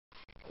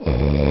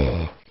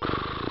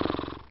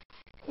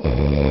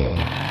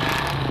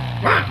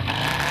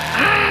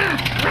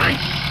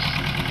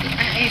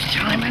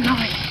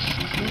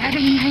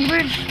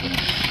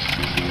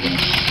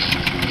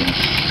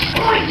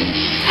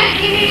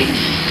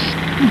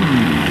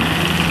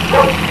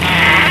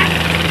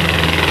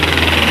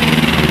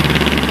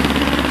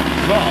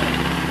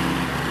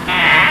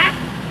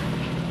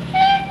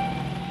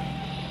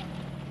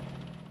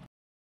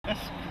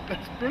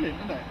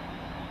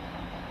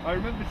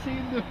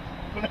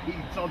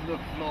blades on the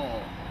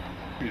floor.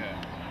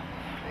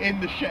 Yeah. In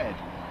the shed.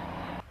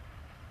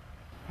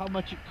 How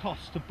much it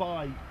costs to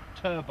buy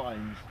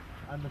turbines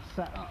and the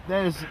setup.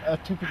 There's a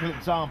typical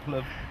example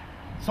of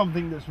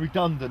something that's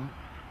redundant.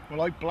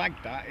 Well, I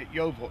blagged that at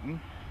Yeovilton.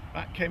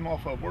 That came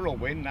off a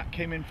whirlwind that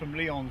came in from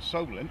Leon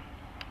Solent,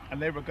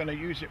 and they were going to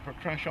use it for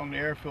crash on the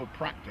airfield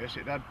practice.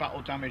 It had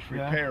battle damage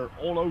repair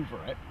all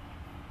over it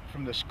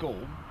from the school,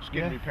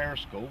 skin repair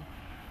school,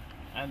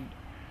 and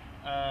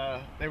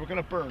they were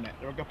going to burn it.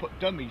 They were going to put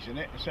dummies in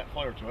it and set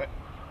fire to it.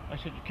 I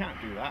said, you can't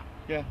do that.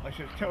 Yeah. I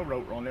said, tail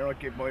rotor on there, I'd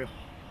give my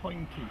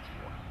hind teeth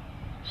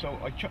for. So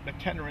I chucked the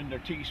tenor in their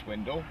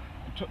T-swindle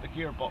and took the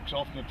gearbox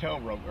off the tail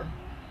rotor.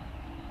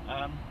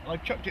 I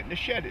chucked it in the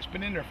shed. It's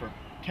been in there for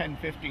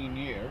 10-15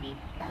 years.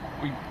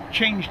 We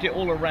changed it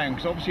all around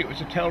because obviously it was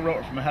a tail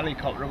rotor from a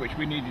helicopter which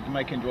we needed to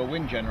make into a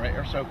wind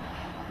generator, so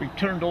we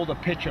turned all the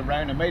pitch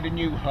around and made a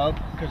new hub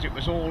because it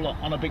was all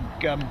on a big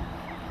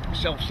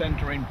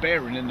self-centering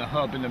bearing in the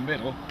hub in the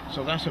middle,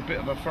 so that's a bit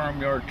of a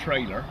farmyard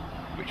trailer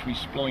which we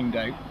splined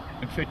out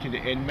and fitted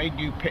it in, made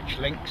new pitch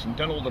links and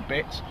done all the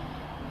bits.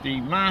 The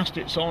mast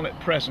it's on at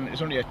present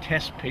is only a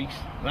test piece.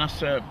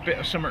 That's a bit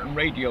of Somerton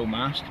radio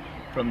mast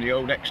from the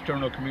old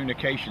external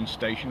communication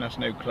station that's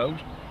now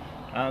closed,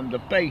 and the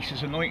base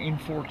is a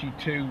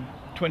 1942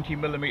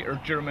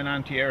 20mm German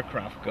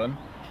anti-aircraft gun,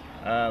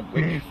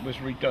 which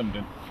was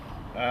redundant.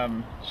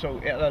 So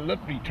it had a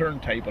lovely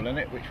turntable in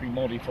it which we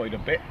modified a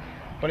bit,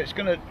 but it's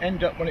going to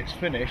end up, when it's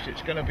finished,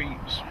 it's going to be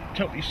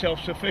totally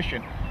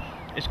self-sufficient.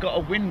 It's got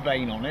a wind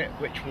vane on it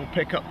which will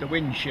pick up the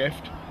wind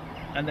shift,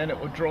 and then it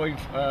will drive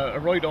a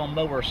ride-on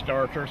mower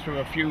starter through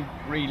a few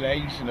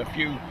relays and a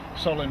few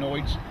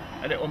solenoids,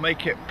 and it will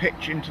make it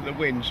pitch into the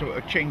wind, so it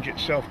will change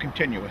itself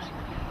continuous.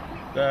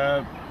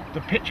 The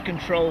pitch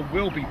control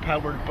will be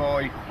powered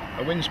by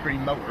a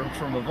windscreen motor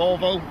from a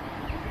Volvo,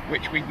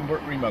 which we can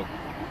work remote,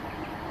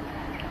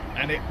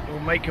 and it will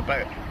make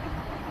about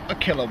a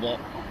kilowatt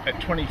at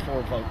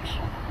 24 volts.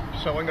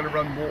 So I'm going to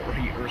run water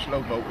heaters,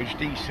 low voltage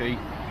DC.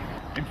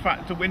 In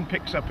fact, the wind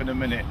picks up in a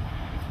minute.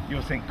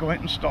 You'll think, go out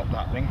and stop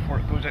that thing before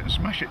it goes out and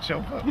smash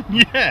itself up.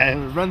 Yeah,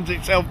 it runs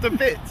itself to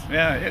bits.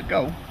 Yeah, it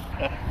go.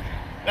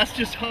 That's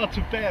just hard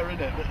to bear, isn't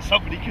it, that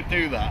somebody could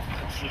do that?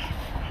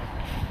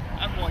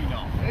 And why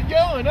not?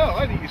 Yeah, I know,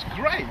 I think it's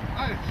great.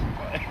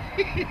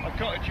 I've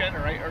got a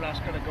generator that's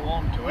going to go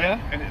on to it,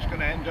 and it's going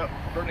to end up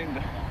burning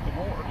the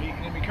water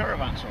leaking in my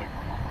caravan site.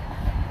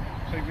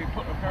 So we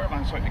put the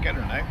caravan site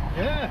together now.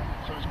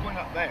 Yeah. So it's going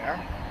up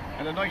there,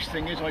 and the nice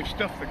thing is I've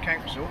stuffed the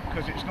council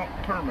because it's not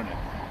permanent.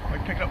 I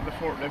pick up the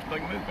forklift, I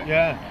can move it.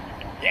 Yeah.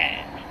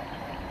 Yeah.